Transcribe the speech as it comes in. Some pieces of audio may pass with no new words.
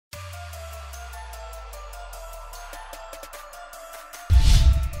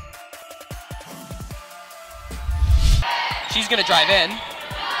She's going to drive in.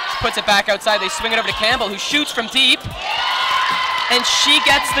 She puts it back outside. They swing it over to Campbell, who shoots from deep. And she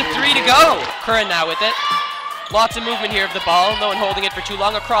gets the 3 to go. Curran now with it. Lots of movement here of the ball. No one holding it for too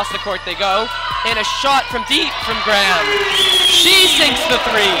long. Across the court they go. And a shot from deep from Graham. She sinks the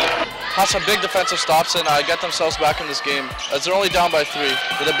 3. Has some big defensive stops and get themselves back in this game, as they're only down by 3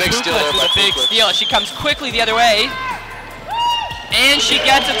 with a big steal there by a big steal. She comes quickly the other way, and she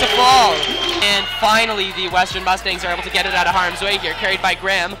gets it to fall. And finally, the Western Mustangs are able to get it out of harm's way here, carried by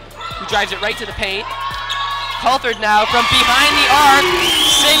Graham, who drives it right to the paint. Coulthard now from behind the arc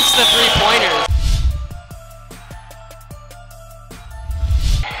sinks the 3-pointers.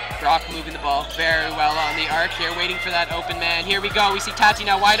 Brock moving the ball very well on the arc here, waiting for that open man. Here we go. We see Tati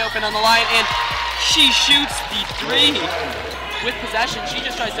now wide open on the line, and she shoots the 3. With possession, she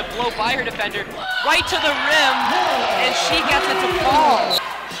just tries to blow by her defender right to the rim, and she gets it to fall.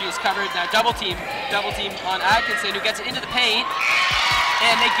 She is covered now. Double team on Atkinson, who gets it into the paint,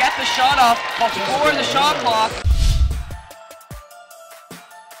 and they get the shot off before the shot clock.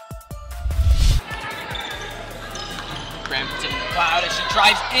 Graham puts it in the cloud as she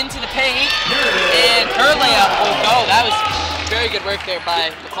drives into the paint, and her layup will go. That was very good work there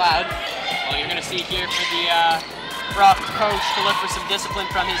by McLeod. Well, you're going to see here for the Brock coach to look for some discipline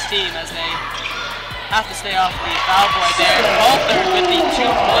from his team as they have to stay off the foul boy there. Coulthard with the 2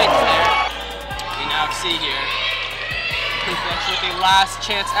 points there. We now see here with a last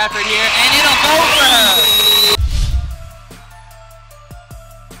chance effort here, and it'll go for her.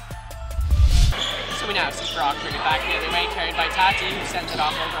 So we now see Brock bring it back the other way, carried by Tati, who sends it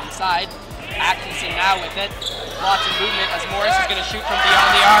off over on the side. Atkinson now with it. Lots of movement as Morris is going to shoot from beyond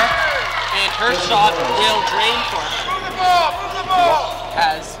the arc. And her shot will drain for her.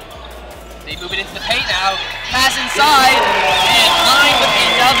 As they move it into the paint now. Pass inside, and Line with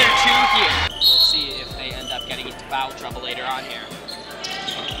another 2 here. We'll see if they end up getting into foul trouble later on here.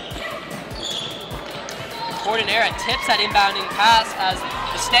 Cordonera tips that inbounding pass as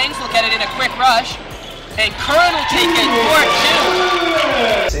the Stangs will get it in a quick rush. And Curran will take it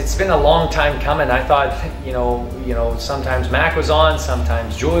for 2. It's been a long time coming. I thought, you know, sometimes Mac was on,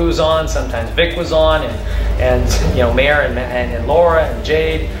 sometimes Julie was on, sometimes Vic was on, and you know, Mayor and Laura and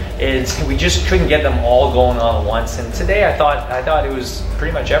Jade. We just couldn't get them all going on at once. And today, I thought it was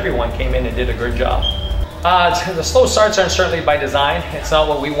pretty much everyone came in and did a good job. The slow starts aren't certainly by design. It's not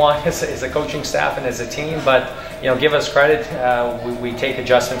what we want as a coaching staff and as a team, but you know, give us credit. We take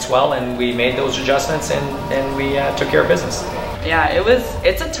adjustments well, and we made those adjustments, and we took care of business. Yeah,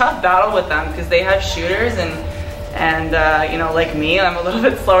 it's a tough battle with them because they have shooters, and you know, like me, I'm a little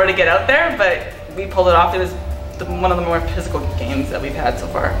bit slower to get out there, but we pulled it off. It was one of the more physical games that we've had so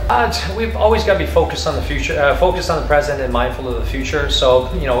far. We've always got to be focused on the future, focused on the present, and mindful of the future.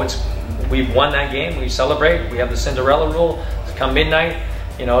 So you know, we've won that game. We celebrate. We have the Cinderella rule. Come midnight,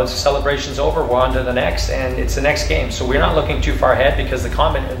 you know, the celebration's over. We're on to the next, and it's the next game. So we're not looking too far ahead because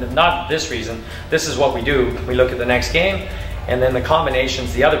not this reason. This is what we do. We look at the next game, and then the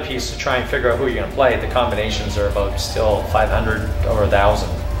combinations. The other piece to try and figure out who you're going to play. The combinations are about still 500 or 1,000.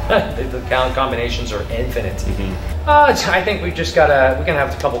 The combinations are infinite. Mm-hmm. I think we're gonna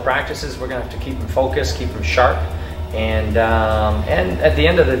have a couple practices. We're gonna have to keep them focused, keep them sharp, and at the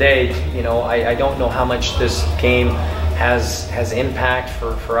end of the day, you know, I don't know how much this game has impact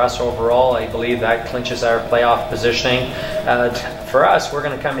for us overall. I believe that clinches our playoff positioning. For us, we're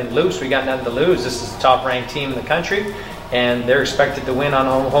gonna come in loose. We got nothing to lose. This is the top-ranked team in the country, and they're expected to win on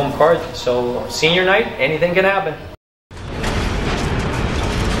home court. So senior night, anything can happen.